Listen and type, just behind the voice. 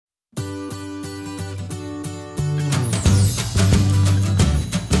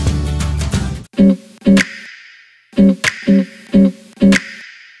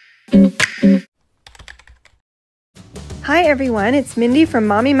everyone, it's Mindy from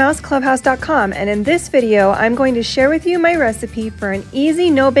MommyMouseClubhouse.com, and in this video I'm going to share with you my recipe for an easy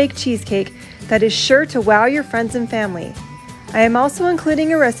no-bake cheesecake that is sure to wow your friends and family. I am also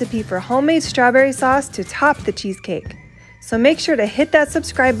including a recipe for homemade strawberry sauce to top the cheesecake. So make sure to hit that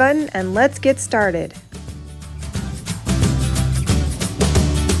subscribe button and let's get started.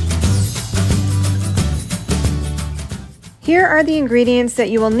 Here are the ingredients that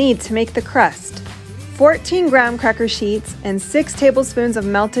you will need to make the crust. 14 graham cracker sheets and 6 tablespoons of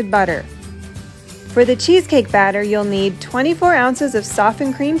melted butter. For the cheesecake batter, you'll need 24 ounces of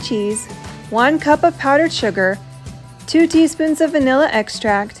softened cream cheese, 1 cup of powdered sugar, 2 teaspoons of vanilla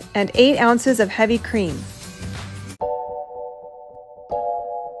extract, and 8 ounces of heavy cream.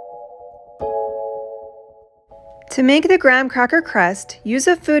 To make the graham cracker crust, use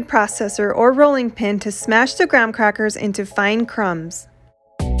a food processor or rolling pin to smash the graham crackers into fine crumbs.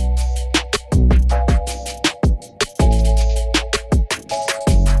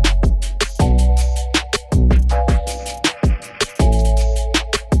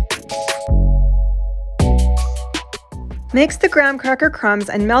 Mix the graham cracker crumbs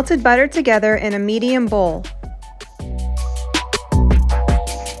and melted butter together in a medium bowl.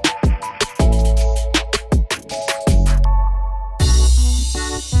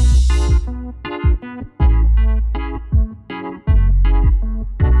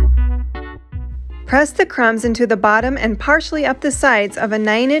 Press the crumbs into the bottom and partially up the sides of a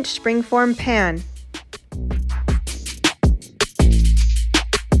 9-inch springform pan.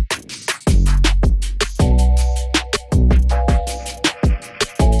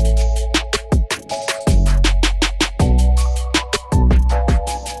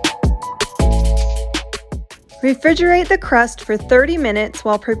 Refrigerate the crust for 30 minutes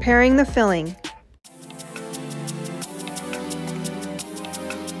while preparing the filling.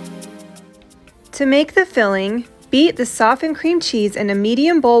 To make the filling, beat the softened cream cheese in a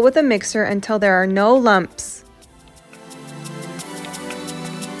medium bowl with a mixer until there are no lumps.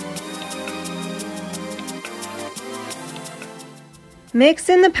 Mix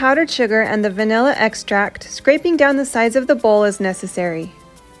in the powdered sugar and the vanilla extract, scraping down the sides of the bowl as necessary.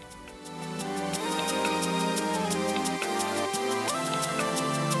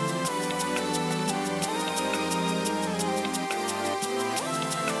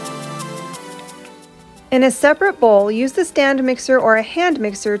 In a separate bowl, use the stand mixer or a hand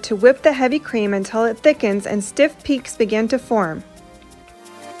mixer to whip the heavy cream until it thickens and stiff peaks begin to form.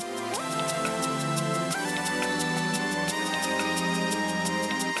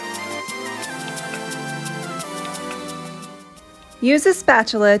 Use a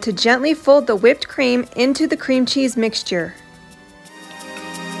spatula to gently fold the whipped cream into the cream cheese mixture.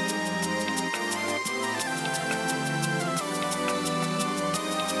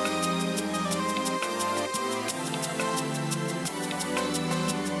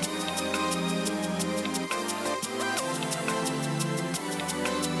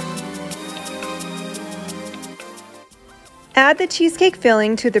 Add the cheesecake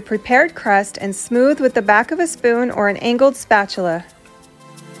filling to the prepared crust and smooth with the back of a spoon or an angled spatula.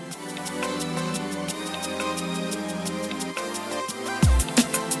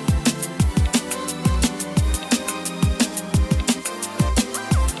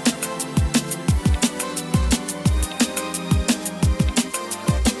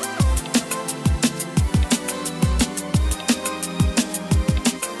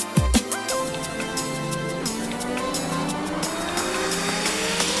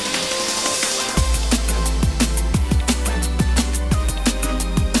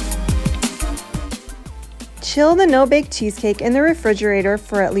 Chill the no-bake cheesecake in the refrigerator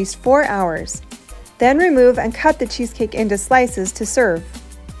for at least 4 hours. Then remove and cut the cheesecake into slices to serve.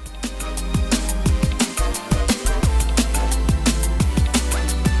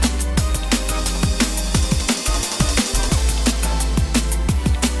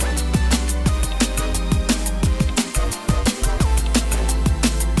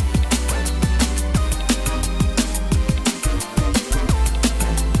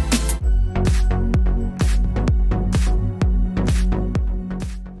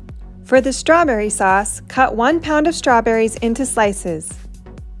 For the strawberry sauce, cut 1 pound of strawberries into slices.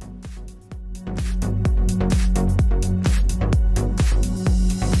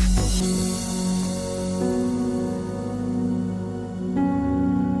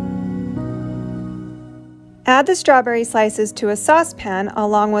 Add the strawberry slices to a saucepan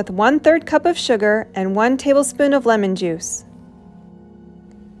along with 1/3 cup of sugar and 1 tablespoon of lemon juice.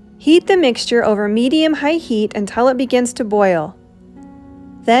 Heat the mixture over medium-high heat until it begins to boil.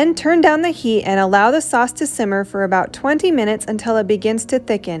 Then turn down the heat and allow the sauce to simmer for about 20 minutes until it begins to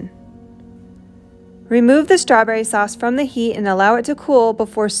thicken. Remove the strawberry sauce from the heat and allow it to cool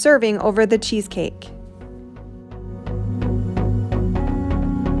before serving over the cheesecake.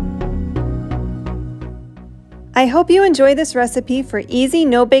 I hope you enjoy this recipe for easy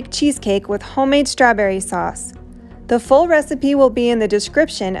no-bake cheesecake with homemade strawberry sauce. The full recipe will be in the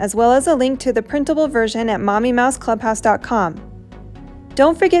description, as well as a link to the printable version at mommymouseclubhouse.com.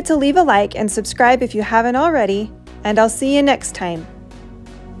 Don't forget to leave a like and subscribe if you haven't already, and I'll see you next time.